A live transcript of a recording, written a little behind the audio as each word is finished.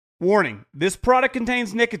Warning, this product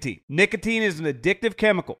contains nicotine. Nicotine is an addictive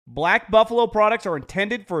chemical. Black Buffalo products are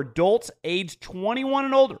intended for adults aged 21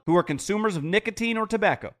 and older who are consumers of nicotine or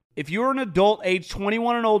tobacco. If you're an adult aged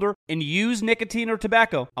 21 and older and use nicotine or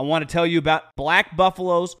tobacco, I want to tell you about Black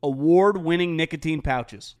Buffalo's award-winning nicotine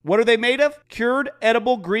pouches. What are they made of? Cured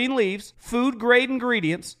edible green leaves, food-grade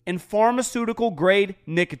ingredients, and pharmaceutical-grade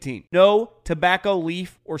nicotine. No tobacco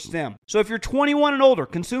leaf or stem. So if you're 21 and older,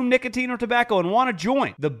 consume nicotine or tobacco, and want to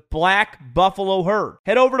join the Black Buffalo herd,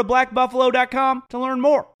 head over to blackbuffalo.com to learn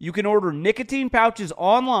more. You can order nicotine pouches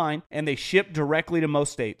online, and they ship directly to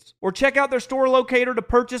most states. Or check out their store locator to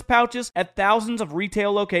purchase pouches at thousands of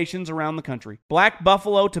retail locations around the country. Black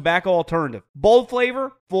Buffalo Tobacco Alternative. Bold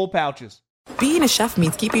flavor, full pouches. Being a chef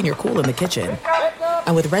means keeping your cool in the kitchen.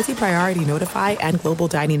 And with Resi Priority Notify and Global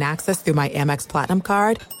Dining Access through my Amex Platinum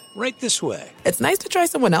card, right this way. It's nice to try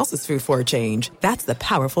someone else's food for a change. That's the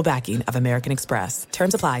powerful backing of American Express.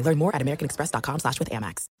 Terms apply. Learn more at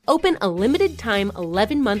americanexpress.com/withAmex. Open a limited-time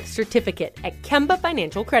 11-month certificate at Kemba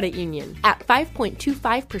Financial Credit Union. At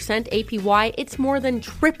 5.25% APY, it's more than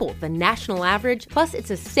triple the national average, plus it's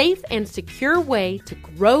a safe and secure way to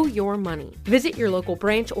grow your money. Visit your local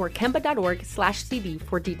branch or kemba.org/cb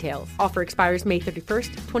for details. Offer expires May 31st,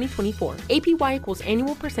 2024. APY equals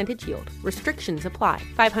annual percentage yield. Restrictions apply.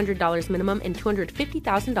 $500 minimum and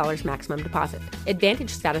 $250,000 maximum deposit. Advantage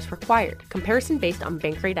status required. Comparison based on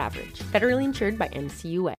bank rate average. Federally insured by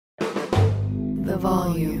NCUA. The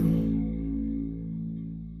volume.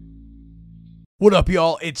 What up,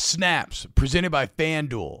 y'all? It's Snaps, presented by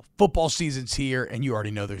FanDuel. Football season's here, and you already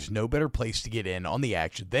know there's no better place to get in on the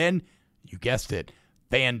action than, you guessed it,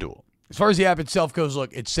 FanDuel. As far as the app itself goes,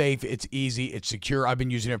 look, it's safe, it's easy, it's secure. I've been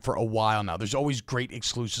using it for a while now. There's always great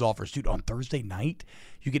exclusive offers. Dude, on Thursday night,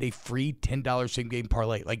 you get a free $10 same-game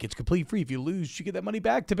parlay. Like, it's completely free. If you lose, you get that money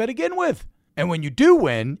back to bet again with. And when you do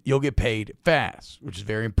win, you'll get paid fast, which is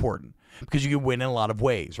very important because you can win in a lot of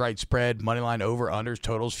ways, right? Spread, money line, over, unders,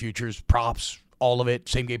 totals, futures, props, all of it,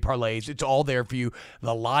 same-game parlays. It's all there for you.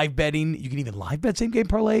 The live betting, you can even live bet same-game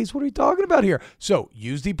parlays. What are we talking about here? So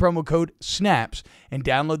use the promo code SNAPS and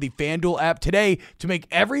download the FanDuel app today to make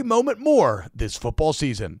every moment more this football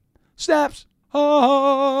season. Snaps.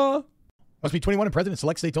 Ha. Must be 21 and present in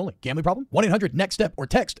select states only. Gambling problem? 1-800-NEXT-STEP or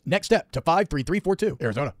text NEXT-STEP to 53342.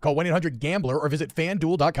 Arizona, call 1-800-GAMBLER or visit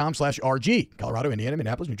FanDuel.com/RG. Colorado, Indiana,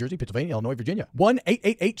 Minneapolis, New Jersey, Pennsylvania, Illinois, Virginia.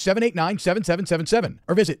 1-888-789-7777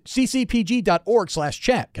 or visit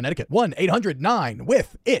ccpg.org/chat. Connecticut,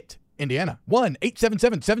 1-800-9-WITH-IT. Indiana,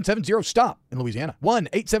 1-877-770-STOP. In Louisiana,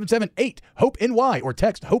 1-877-8-HOPE-NY or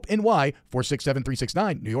text HOPE-NY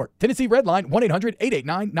 467-369. New York. Tennessee Redline,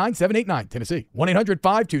 1-800-889-9789. Tennessee,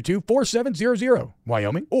 1-800-522-4700.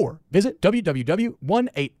 Wyoming, or visit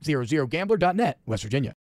www.1800gambler.net. West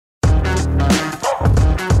Virginia.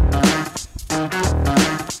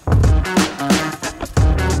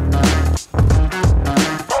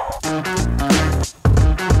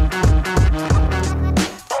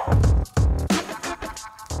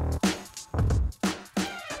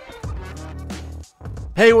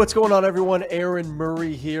 Hey, what's going on, everyone? Aaron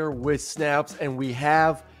Murray here with Snaps, and we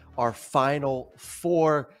have our final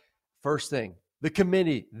four. First thing, the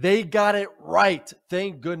committee, they got it right.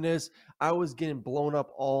 Thank goodness. I was getting blown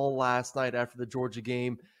up all last night after the Georgia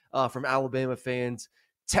game from Alabama fans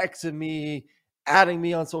texting me, adding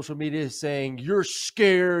me on social media saying, you're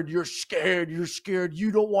scared, you're scared, you're scared.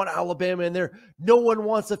 You don't want Alabama in there. No one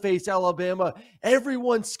wants to face Alabama.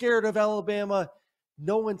 Everyone's scared of Alabama.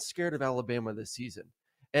 No one's scared of Alabama this season.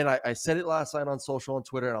 And I said it last night on social and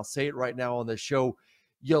Twitter, and I'll say it right now on this show.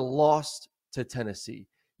 You lost to Tennessee.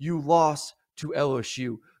 You lost to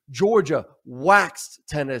LSU. Georgia waxed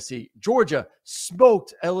Tennessee. Georgia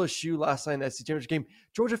smoked LSU last night in the SEC Championship game.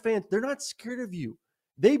 Georgia fans, they're not scared of you.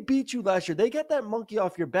 They beat you last year. They got that monkey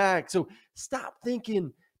off your back. So stop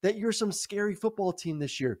thinking that you're some scary football team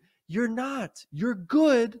this year. You're not. You're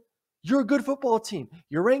good. You're a good football team.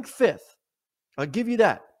 You're ranked 5th. I'll give you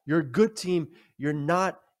that. You're a good team. You're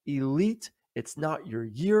not elite. It's not your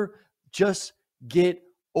year. Just get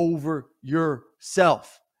over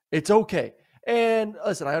yourself. It's okay. And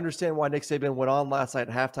listen, I understand why Nick Saban went on last night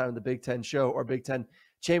at halftime in the Big Ten show or Big Ten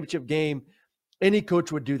championship game. Any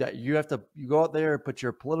coach would do that. You go out there, put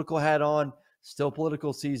your political hat on. Still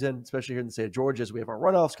political season, especially here in the state of Georgia, as we have our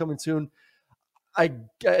runoffs coming soon.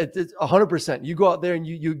 It's 100%. You go out there and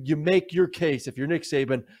you make your case, if you're Nick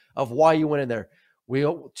Saban, of why you went in there. We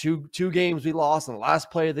two games we lost on the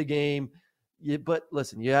last play of the game. But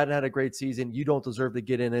listen, you hadn't had a great season. You don't deserve to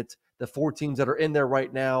get in it. The 4 teams that are in there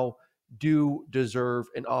right now do deserve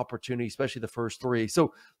an opportunity, especially the first 3.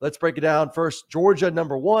 So let's break it down. First, Georgia,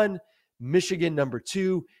 number 1. Michigan, number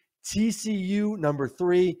 2. TCU number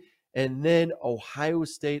 3, and then Ohio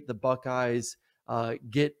State, the Buckeyes,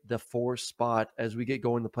 get the 4th spot as we get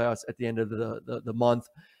going to the playoffs at the end of the month.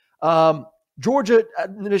 Georgia,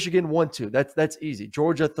 Michigan 1-2. That's easy.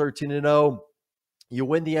 Georgia 13-0. You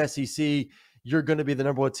win the SEC, you're going to be the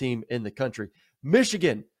number 1 team in the country.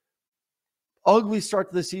 Michigan, ugly start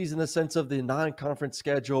to the season in the sense of the non-conference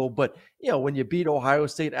schedule, but when you beat Ohio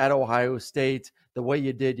State at Ohio State the way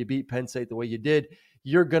you did, you beat Penn State the way you did,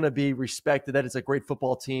 you're going to be respected. That is a great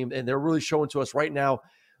football team, and they're really showing to us right now,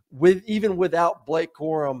 even without Blake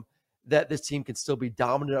Corum, that this team can still be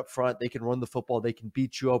dominant up front. They can run the football, they can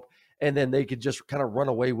beat you up, and then they could just kind of run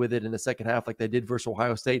away with it in the second half like they did versus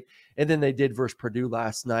Ohio State, and then they did versus Purdue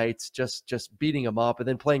last night, just beating them up and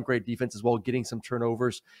then playing great defense as well, getting some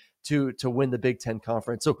turnovers to win the Big Ten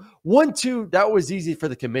Conference. So 1-2, that was easy for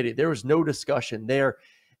the committee. There was no discussion there.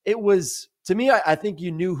 It was, to me, I think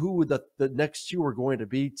you knew who the next 2 were going to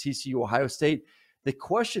be, TCU, Ohio State. The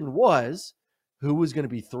question was, who was going to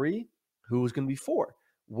be 3? Who was going to be 4?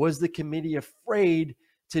 Was the committee afraid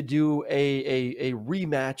to do a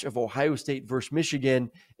rematch of Ohio State versus Michigan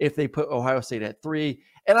if they put Ohio State at 3?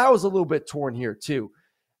 And I was a little bit torn here too.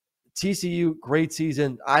 TCU, great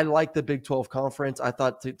season. I like the Big 12 Conference. I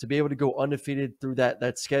thought to be able to go undefeated through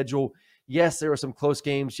that schedule. Yes, there were some close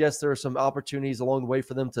games. Yes, there were some opportunities along the way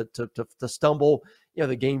for them to stumble.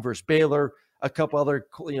 The game versus Baylor, a couple other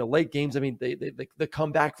late games. I mean, the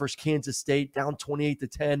comeback versus Kansas State, down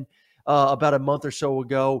 28-10 about a month or so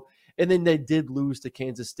ago, and then they did lose to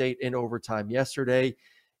Kansas State in overtime yesterday.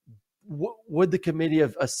 Would the committee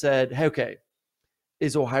have said, hey, okay,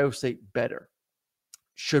 is Ohio State better?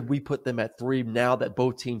 Should we put them at 3 now that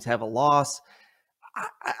both teams have a loss?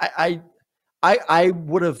 I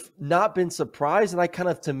would have not been surprised, and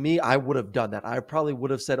I would have done that. I probably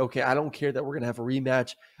would have said, okay, I don't care that we're going to have a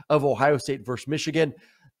rematch of Ohio State versus Michigan.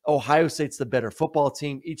 Ohio State's the better football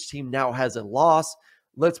team. Each team now has a loss.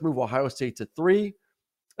 Let's move Ohio State to 3.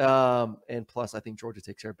 And plus, I think Georgia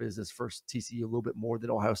takes care of business first, TCU a little bit more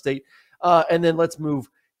than Ohio State. And then let's move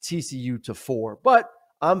TCU to 4. But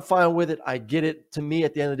I'm fine with it. I get it. To me,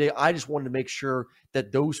 at the end of the day, I just wanted to make sure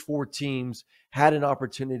that those 4 teams had an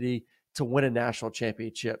opportunity to win a national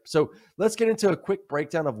championship. So let's get into a quick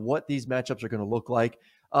breakdown of what these matchups are going to look like.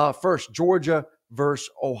 First, Georgia versus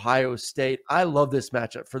Ohio State. I love this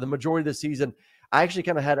matchup. For the majority of the season, I actually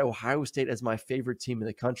kind of had Ohio State as my favorite team in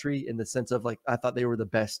the country in the sense of I thought they were the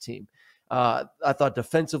best team. I thought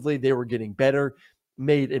defensively they were getting better,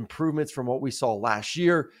 made improvements from what we saw last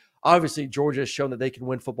year. Obviously, Georgia has shown that they can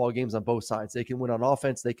win football games on both sides. They can win on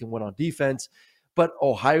offense. They can win on defense. But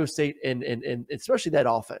Ohio State and especially that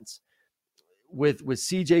offense with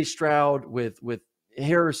C.J. Stroud, with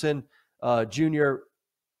Harrison Jr.,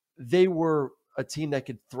 they were a team that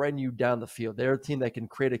could threaten you down the field. They're a team that can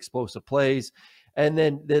create explosive plays. And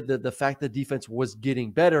then the fact that defense was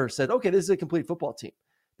getting better said, okay, this is a complete football team.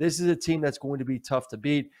 This is a team that's going to be tough to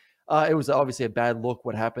beat. It was obviously a bad look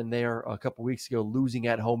what happened there a couple weeks ago, losing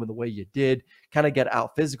at home in the way you did, kind of get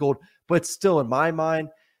out physical. But still, in my mind,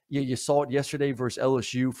 you saw it yesterday versus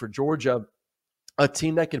LSU for Georgia, a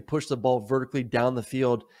team that can push the ball vertically down the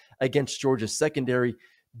field against Georgia's secondary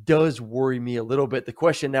does worry me a little bit. The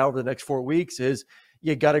question now over the next 4 weeks is,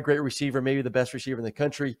 you got a great receiver, maybe the best receiver in the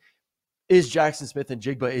country. Is Jackson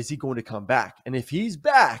Smith-Njigba, is he going to come back? And if he's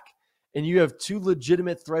back, and you have 2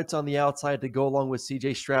 legitimate threats on the outside to go along with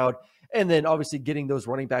C.J. Stroud, and then obviously getting those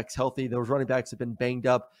running backs healthy. Those running backs have been banged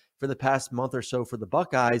up for the past month or so for the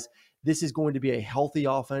Buckeyes. This is going to be a healthy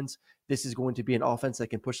offense. This is going to be an offense that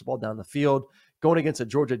can push the ball down the field, going against a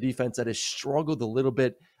Georgia defense that has struggled a little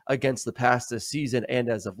bit against the pass this season and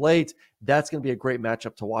as of late. That's going to be a great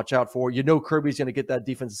matchup to watch out for. Kirby's going to get that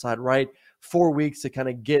defensive side right. 4 weeks to kind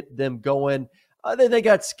of get them going. They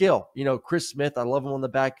got skill. Chris Smith, I love him on the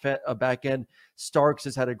back end. Starks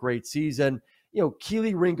has had a great season.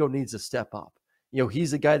 Keely Ringo needs to step up.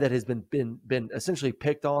 He's a guy that has been essentially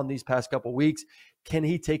picked on these past couple weeks. Can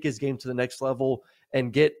he take his game to the next level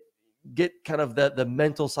and get kind of the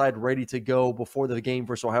mental side ready to go before the game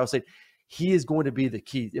versus Ohio State? He is going to be the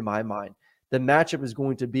key in my mind. The matchup is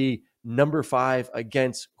going to be number 5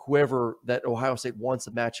 against whoever that Ohio State wants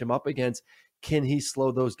to match him up against. Can he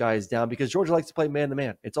slow those guys down? Because Georgia likes to play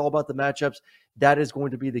man-to-man. It's all about the matchups. That is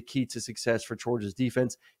going to be the key to success for Georgia's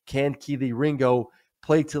defense. Can Keely Ringo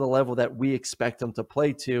play to the level that we expect him to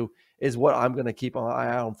play to is what I'm going to keep an eye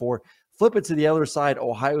out for. Flip it to the other side,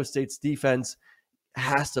 Ohio State's defense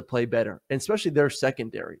has to play better, and especially their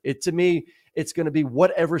secondary. To me, it's going to be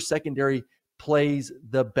whatever secondary plays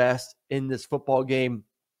the best in this football game.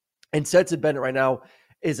 And Stetson Bennett right now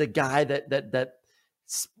is a guy that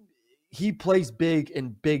he plays big in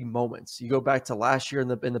big moments. You go back to last year in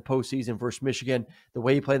the postseason versus Michigan, the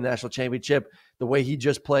way he played in the national championship, the way he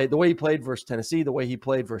just played, the way he played versus Tennessee, the way he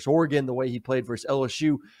played versus Oregon, the way he played versus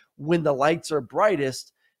LSU. When the lights are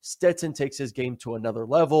brightest, Stetson takes his game to another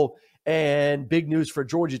level. And big news for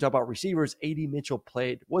Georgia, you talk about receivers, A.D. Mitchell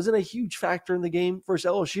played. Wasn't a huge factor in the game versus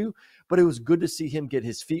LSU, but it was good to see him get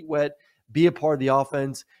his feet wet, be a part of the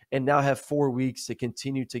offense, and now have 4 weeks to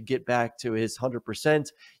continue to get back to his 100%.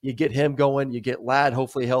 You get him going, you get Ladd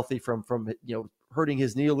hopefully healthy from hurting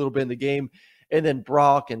his knee a little bit in the game, and then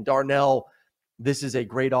Brock and Darnell. This is a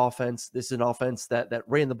great offense. This is an offense that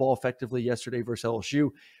ran the ball effectively yesterday versus LSU.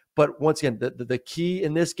 But once again, the key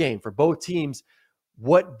in this game for both teams,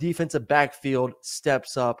 what defensive backfield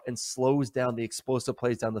steps up and slows down the explosive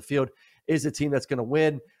plays down the field is a team that's going to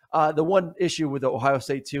win. The one issue with Ohio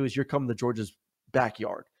State, too, is you're coming to Georgia's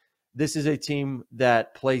backyard. This is a team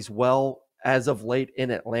that plays well as of late in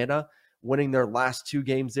Atlanta, winning their last 2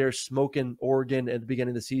 games there, smoking Oregon at the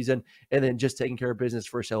beginning of the season, and then just taking care of business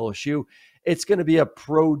versus LSU. It's going to be a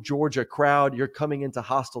pro-Georgia crowd. You're coming into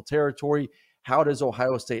hostile territory. How does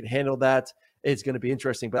Ohio State handle that? It's going to be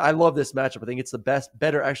interesting. But I love this matchup. I think it's the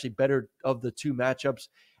better of the 2 matchups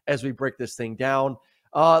as we break this thing down.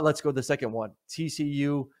 Let's go to the second one.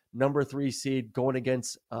 TCU, number 3 seed, going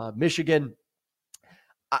against Michigan.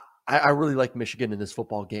 I really like Michigan in this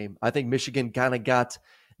football game. I think Michigan kind of got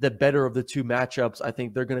the better of the 2 matchups. I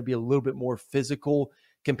think they're going to be a little bit more physical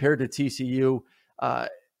compared to TCU.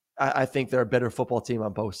 I think they're a better football team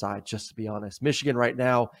on both sides, just to be honest. Michigan right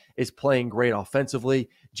now is playing great offensively.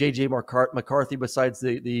 J.J. McCarthy, besides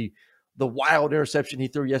the wild interception he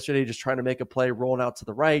threw yesterday, just trying to make a play, rolling out to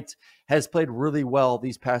the right, has played really well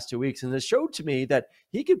these past 2 weeks. And it showed to me that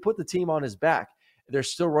he could put the team on his back. They're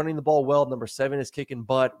still running the ball well. Number 7 is kicking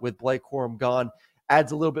butt with Blake Corum gone.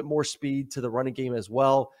 Adds a little bit more speed to the running game as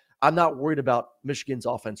well. I'm not worried about Michigan's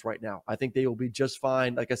offense right now. I think they will be just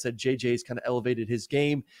fine. Like I said, JJ's kind of elevated his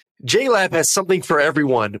game. JLab has something for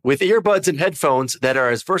everyone with earbuds and headphones that are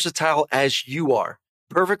as versatile as you are.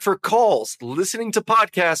 Perfect for calls, listening to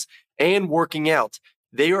podcasts, and working out.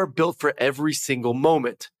 They are built for every single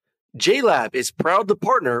moment. JLab is proud to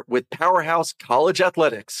partner with Powerhouse College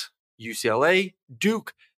Athletics, UCLA,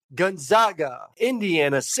 Duke, Gonzaga,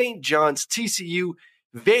 Indiana, St. John's, TCU,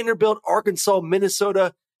 Vanderbilt, Arkansas,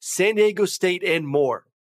 Minnesota, San Diego State, and more.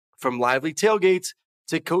 From lively tailgates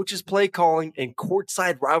to coaches' play calling and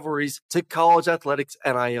courtside rivalries to college athletics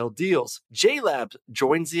NIL deals, JLab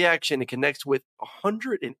joins the action and connects with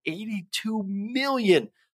 182 million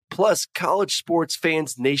plus college sports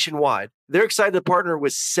fans nationwide. They're excited to partner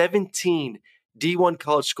with 17 D1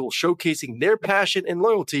 college schools, showcasing their passion and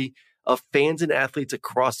loyalty of fans and athletes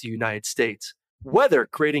across the United States. Whether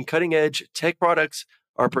creating cutting-edge tech products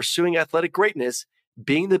or pursuing athletic greatness,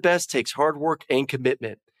 being the best takes hard work and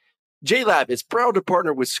commitment. JLab is proud to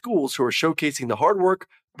partner with schools who are showcasing the hard work,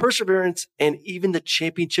 perseverance, and even the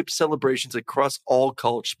championship celebrations across all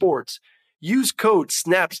college sports. Use code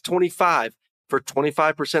SNAPS25 for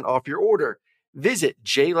 25% off your order. Visit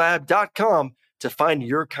JLab.com to find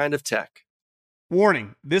your kind of tech.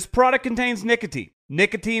 Warning, this product contains nicotine.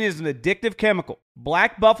 Nicotine is an addictive chemical.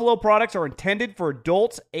 Black Buffalo products are intended for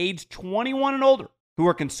adults aged 21 and older who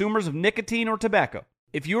are consumers of nicotine or tobacco.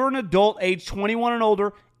 If you're an adult aged 21 and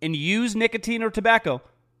older and use nicotine or tobacco,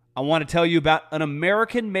 I want to tell you about an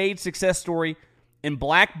American-made success story in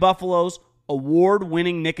Black Buffalo's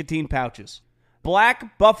award-winning nicotine pouches.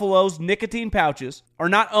 Black Buffalo's nicotine pouches are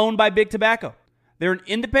not owned by Big Tobacco. They're an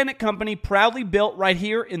independent company proudly built right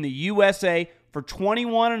here in the USA for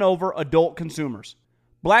 21 and over adult consumers.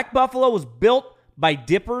 Black Buffalo was built by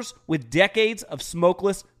dippers with decades of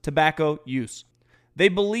smokeless tobacco use. They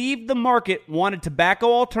believed the market wanted tobacco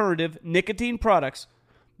alternative nicotine products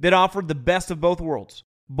that offered the best of both worlds.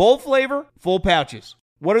 Bold flavor, full pouches.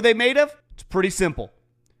 What are they made of? It's pretty simple.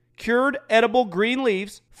 Cured edible green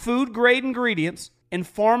leaves, food-grade ingredients, and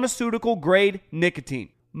pharmaceutical-grade nicotine.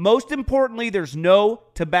 Most importantly, there's no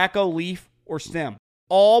tobacco leaf or stem.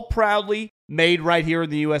 All proudly made right here in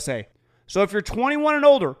the USA. So if you're 21 and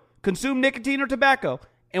older, consume nicotine or tobacco,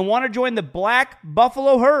 and want to join the Black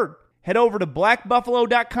Buffalo herd, head over to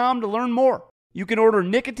blackbuffalo.com to learn more. You can order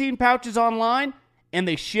nicotine pouches online, and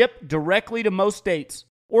they ship directly to most states.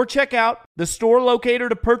 Or check out the store locator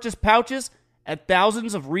to purchase pouches at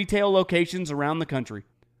thousands of retail locations around the country.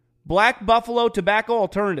 Black Buffalo Tobacco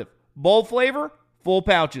Alternative. Bold flavor, full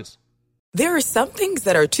pouches. There are some things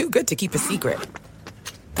that are too good to keep a secret.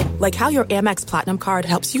 Like how your Amex Platinum card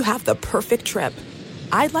helps you have the perfect trip.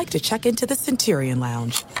 I'd like to check into the Centurion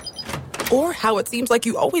Lounge. Or how it seems like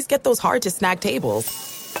you always get those hard-to-snag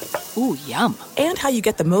tables. Ooh, yum. And how you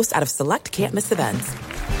get the most out of select can't-miss events.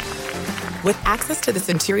 With access to the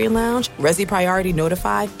Centurion Lounge, Resi Priority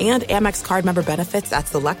Notify, and Amex card member benefits at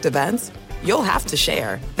select events, you'll have to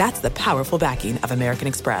share. That's the powerful backing of American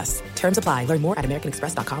Express. Terms apply. Learn more at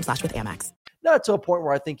americanexpress.com/withAmex. Not to a point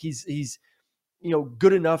where I think he's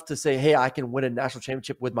good enough to say, hey, I can win a national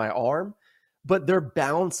championship with my arm, but they're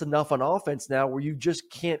balanced enough on offense now where you just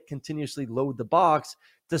can't continuously load the box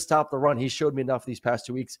to stop the run. He showed me enough these past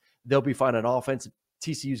 2 weeks. They'll be fine on offense.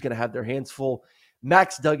 TCU is going to have their hands full.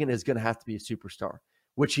 Max Duggan is going to have to be a superstar,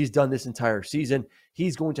 which he's done this entire season.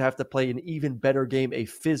 He's going to have to play an even better game, a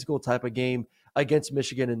physical type of game against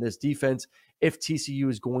Michigan in this defense. If TCU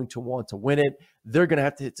is going to want to win it, they're going to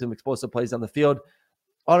have to hit some explosive plays on the field.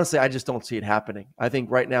 Honestly, I just don't see it happening. I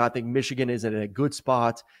think right now, Michigan is in a good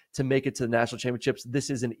spot to make it to the national championships.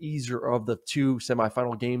 This is an easier of the two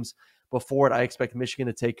semifinal games before it. I expect Michigan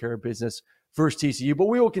to take care of business versus TCU, but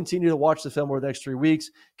we will continue to watch the film over the next 3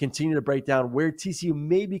 weeks, continue to break down where TCU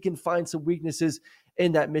maybe can find some weaknesses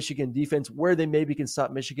in that Michigan defense, where they maybe can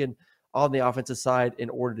stop Michigan on the offensive side in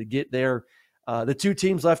order to get there. The two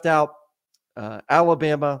teams left out,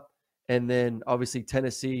 Alabama, and then obviously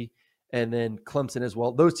Tennessee, and then Clemson as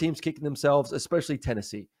well. Those teams kicking themselves, especially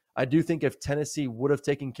Tennessee. I do think if Tennessee would have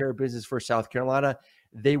taken care of business for South Carolina,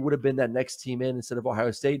 they would have been that next team in instead of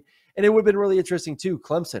Ohio State. And it would have been really interesting too,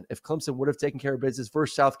 Clemson. If Clemson would have taken care of business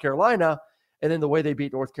versus South Carolina, and then the way they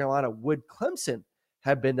beat North Carolina, would Clemson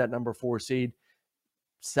have been that number 4 seed?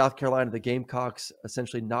 South Carolina, the Gamecocks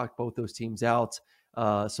essentially knocked both those teams out,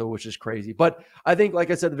 which is crazy. But I think,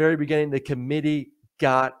 like I said at the very beginning, the committee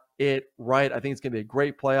got it right. I think it's going to be a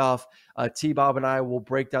great playoff. T-Bob and I will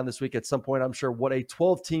break down this week at some point, I'm sure, what a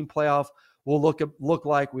 12-team playoff will look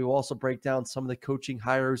like. We will also break down some of the coaching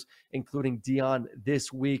hires, including Dion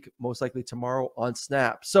this week, most likely tomorrow on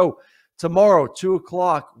Snap. So tomorrow, 2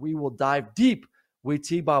 o'clock, we will dive deep with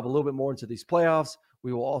T-Bob a little bit more into these playoffs.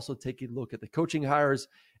 We will also take a look at the coaching hires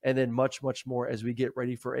and then much, much more as we get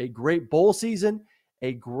ready for a great bowl season,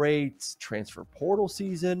 a great transfer portal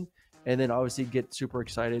season, and then obviously get super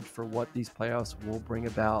excited for what these playoffs will bring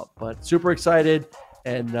about. But super excited,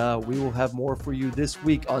 and we will have more for you this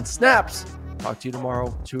week on Snaps. Talk to you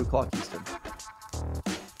tomorrow, 2 o'clock Eastern.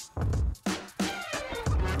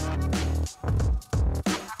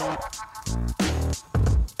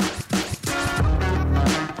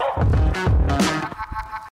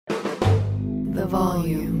 The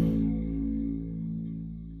volume.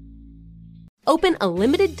 Open a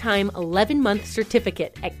limited-time 11-month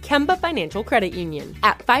certificate at Kemba Financial Credit Union.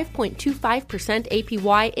 At 5.25%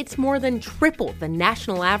 APY, it's more than triple the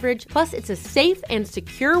national average, plus it's a safe and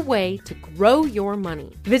secure way to grow your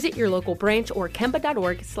money. Visit your local branch or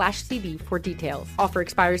kemba.org/CD for details. Offer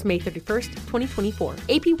expires May 31st, 2024.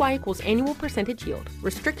 APY equals annual percentage yield.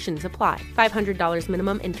 Restrictions apply. $500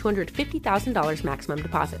 minimum and $250,000 maximum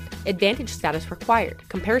deposit. Advantage status required.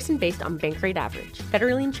 Comparison based on bank rate average.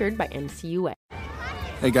 Federally insured by NCUA.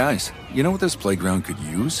 Hey guys, you know what this playground could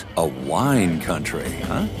use? A wine country,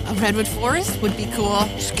 huh? A redwood forest would be cool.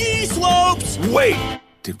 Ski slopes! Wait!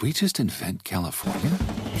 Did we just invent California?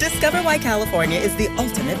 Discover why California is the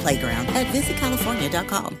ultimate playground at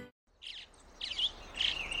visitcalifornia.com.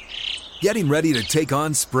 Getting ready to take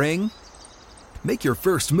on spring? Make your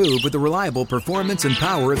first move with the reliable performance and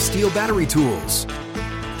power of Steel battery tools.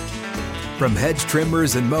 From hedge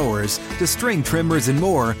trimmers and mowers to string trimmers and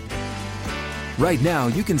more, right now,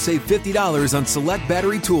 you can save $50 on select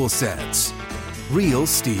battery tool sets. Real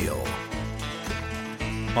Steel.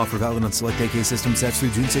 Offer valid on select AK system sets through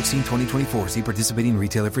June 16, 2024. See participating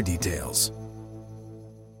retailer for details.